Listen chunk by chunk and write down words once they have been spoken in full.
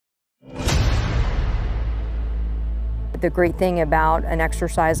The great thing about an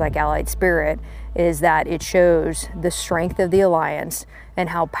exercise like Allied Spirit is that it shows the strength of the alliance and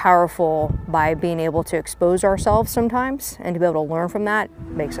how powerful, by being able to expose ourselves sometimes and to be able to learn from that,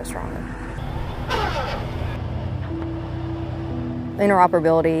 makes us stronger.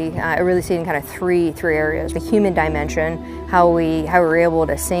 Interoperability, I really see it in kind of three areas. The human dimension, how we're able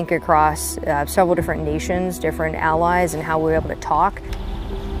to sync across several different nations, different allies, and how we're able to talk.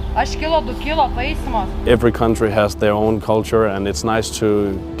 Every country has their own culture, and it's nice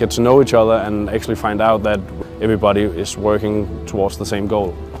to get to know each other and actually find out that everybody is working towards the same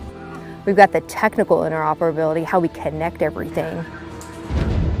goal. We've got the technical interoperability, how we connect everything.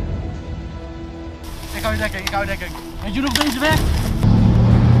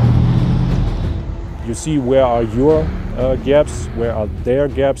 You see where are your gaps, where are their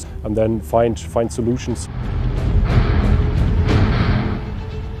gaps, and then find solutions.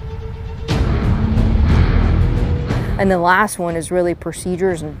 And the last one is really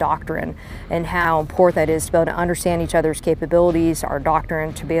procedures and doctrine, and how important that is to be able to understand each other's capabilities, our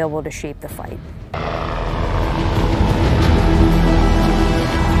doctrine, to be able to shape the fight.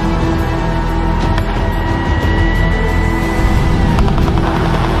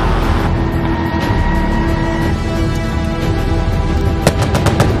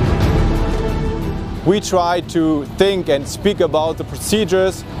 We try to think and speak about the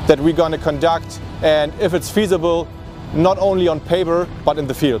procedures that we're going to conduct, and if it's feasible, not only on paper, but in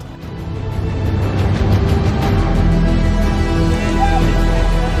the field.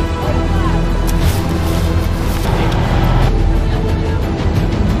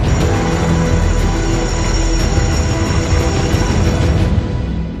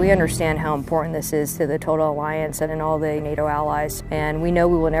 We understand how important this is to the total alliance and in all the NATO allies, and we know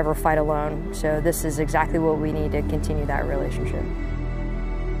we will never fight alone, so this is exactly what we need to continue that relationship.